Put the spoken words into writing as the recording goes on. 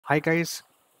Hi guys,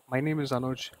 my name is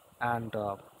Anuj and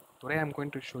today I'm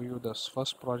going to show you this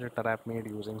first project that I've made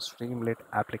using Streamlit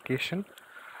application.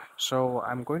 So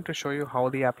I'm going to show you how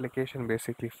the application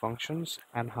basically functions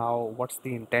and what's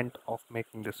the intent of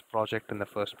making this project in the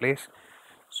first place.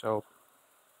 So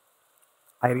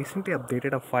I recently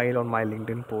updated a file on my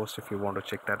LinkedIn post if you want to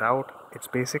check that out. It's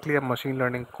basically a machine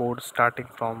learning code starting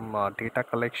from data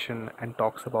collection and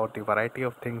talks about the variety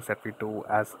of things that we do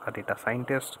as a data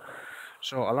scientist.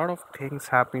 So a lot of things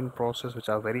have been processed which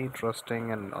are very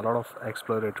interesting and a lot of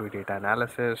exploratory data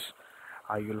analysis.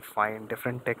 You'll find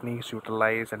different techniques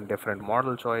utilized and different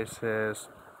model choices,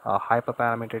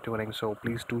 hyperparameter tuning. So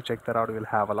please do check that out. You'll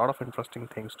have a lot of interesting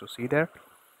things to see there.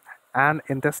 And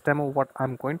in this demo, what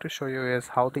I'm going to show you is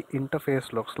how the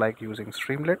interface looks like using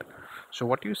Streamlit. So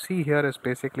what you see here is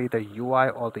basically the UI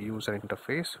or the user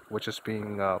interface, which is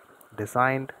being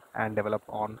designed and developed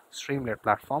on Streamlit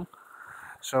platform.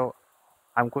 So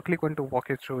I'm quickly going to walk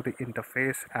you through the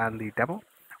interface and the demo.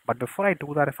 But before I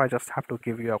do that, if I just have to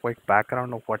give you a quick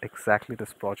background of what exactly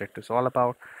this project is all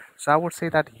about. So I would say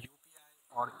that UPI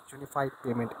or Unified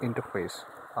Payment Interface,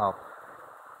 uh,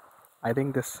 I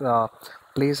think this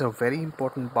plays a very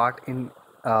important part in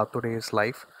today's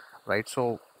life, right?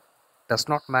 So does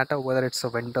not matter whether it's a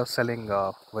vendor selling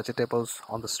vegetables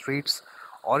on the streets,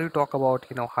 or you talk about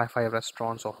hi-fi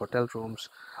restaurants or hotel rooms,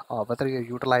 whether you're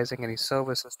utilizing any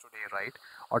services today, right?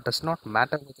 Or does not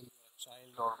matter whether you're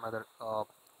a child or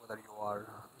whether you are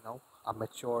a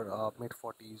mature mid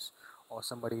 40s or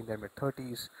somebody in their mid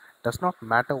 30s. Does not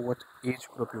matter what age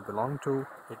group you belong to.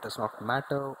 It does not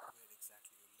matter.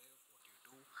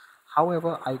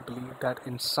 However, I believe that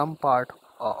in some part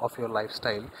of your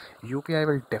lifestyle, UPI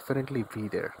will definitely be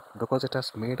there because it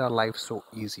has made our life so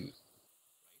easy.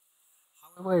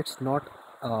 However, it's not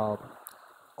uh,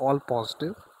 all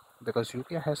positive because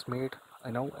UPI has made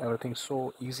everything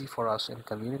so easy for us and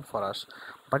convenient for us,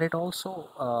 but it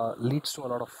also leads to a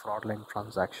lot of fraudulent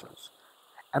transactions.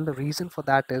 And the reason for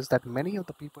that is that many of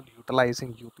the people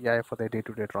utilizing UPI for their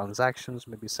day-to-day transactions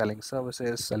may be selling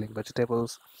services, selling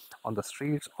vegetables on the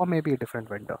streets, or maybe a different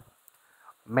vendor.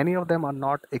 Many of them are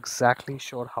not exactly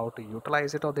sure how to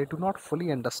utilize it or they do not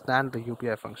fully understand the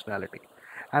UPI functionality.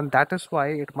 And that is why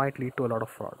it might lead to a lot of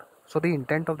fraud. So the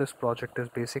intent of this project is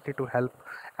basically to help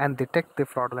and detect the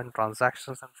fraudulent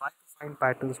transactions and try to find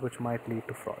patterns which might lead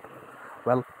to fraud.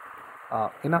 Well,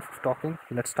 enough of talking.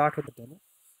 Let's start with the demo.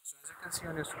 So as you can see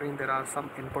on your screen, there are some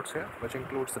inputs here, which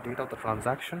includes the data of the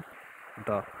transaction,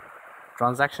 the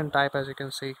transaction type, as you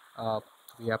can see,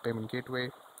 via payment gateway,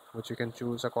 which you can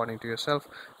choose according to yourself.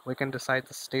 We can decide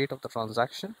the state of the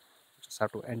transaction. You just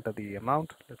have to enter the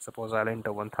amount. Let's suppose I'll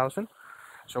enter 1000.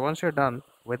 So once you're done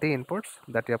with the inputs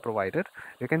that you are provided,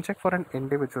 you can check for an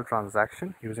individual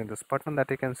transaction using this button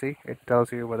that you can see. It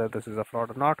tells you whether this is a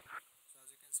fraud or not. So as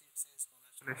you can see, it says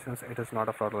congratulations, it is not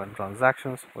a fraudulent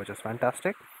transactions, which is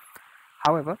fantastic.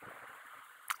 However,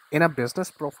 in a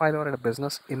business profile or in a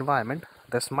business environment,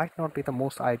 this might not be the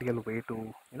most ideal way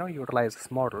to utilize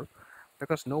this model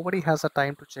because nobody has the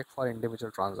time to check for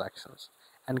individual transactions.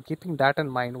 And keeping that in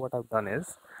mind, what I've done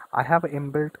is I have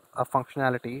inbuilt a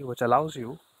functionality which allows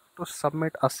you to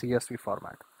submit a CSV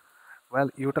format. Well,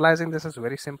 utilizing this is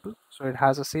very simple. So it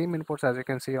has the same inputs as you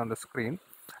can see on the screen.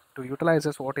 To utilize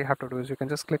this, what you have to do is you can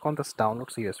just click on this download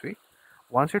CSV.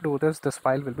 Once you do this, this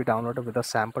file will be downloaded with the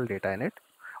sample data in it.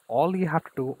 All you have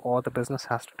to do, or the business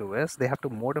has to do, is they have to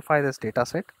modify this data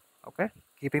set, okay,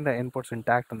 keeping the inputs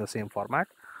intact in the same format.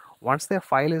 Once their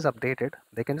file is updated,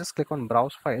 they can just click on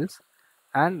browse files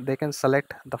and they can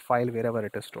select the file wherever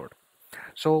it is stored.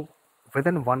 So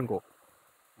within one go,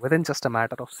 within just a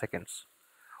matter of seconds,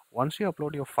 once you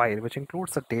upload your file, which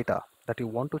includes the data that you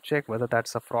want to check whether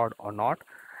that's a fraud or not,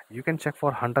 you can check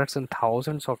for hundreds and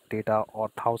thousands of data or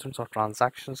thousands of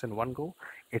transactions in one go.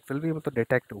 It will be able to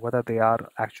detect whether they are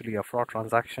actually a fraud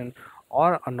transaction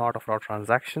or are not a fraud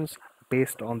transactions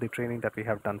based on the training that we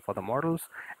have done for the models.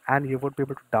 And you would be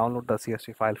able to download the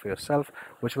CSV file for yourself,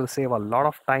 which will save a lot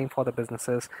of time for the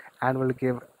businesses and will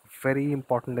give very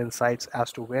important insights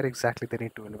as to where exactly they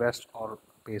need to invest or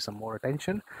pay some more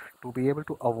attention to be able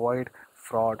to avoid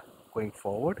fraud going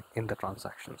forward in the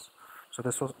transactions. So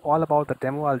this was all about the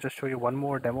demo. I'll just show you one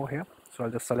more demo here. So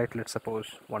I'll just select, let's suppose,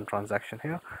 one transaction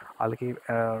here. I'll keep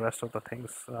rest of the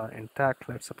things intact.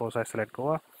 Let's suppose I select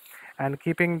Goa. And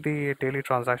keeping the daily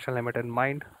transaction limit in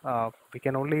mind, we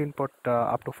can only input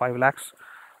up to 5 lakhs.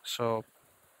 So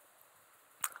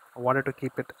I wanted to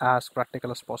keep it as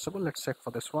practical as possible. Let's check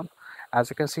for this one. As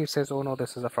you can see, it says, oh no,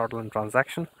 this is a fraudulent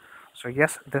transaction. So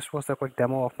yes, this was the quick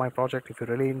demo of my project. If you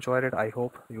really enjoyed it, I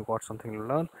hope you got something to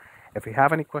learn. If you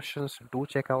have any questions, do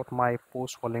check out my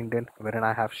post for LinkedIn wherein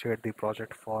I have shared the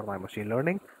project for my machine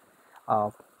learning, uh,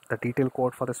 the detailed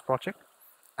code for this project.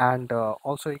 And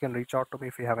also, you can reach out to me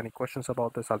if you have any questions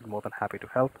about this. I'll be more than happy to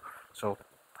help. So,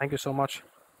 thank you so much.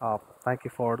 Thank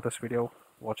you for this video,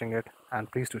 watching it,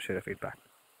 and please do share your feedback.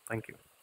 Thank you.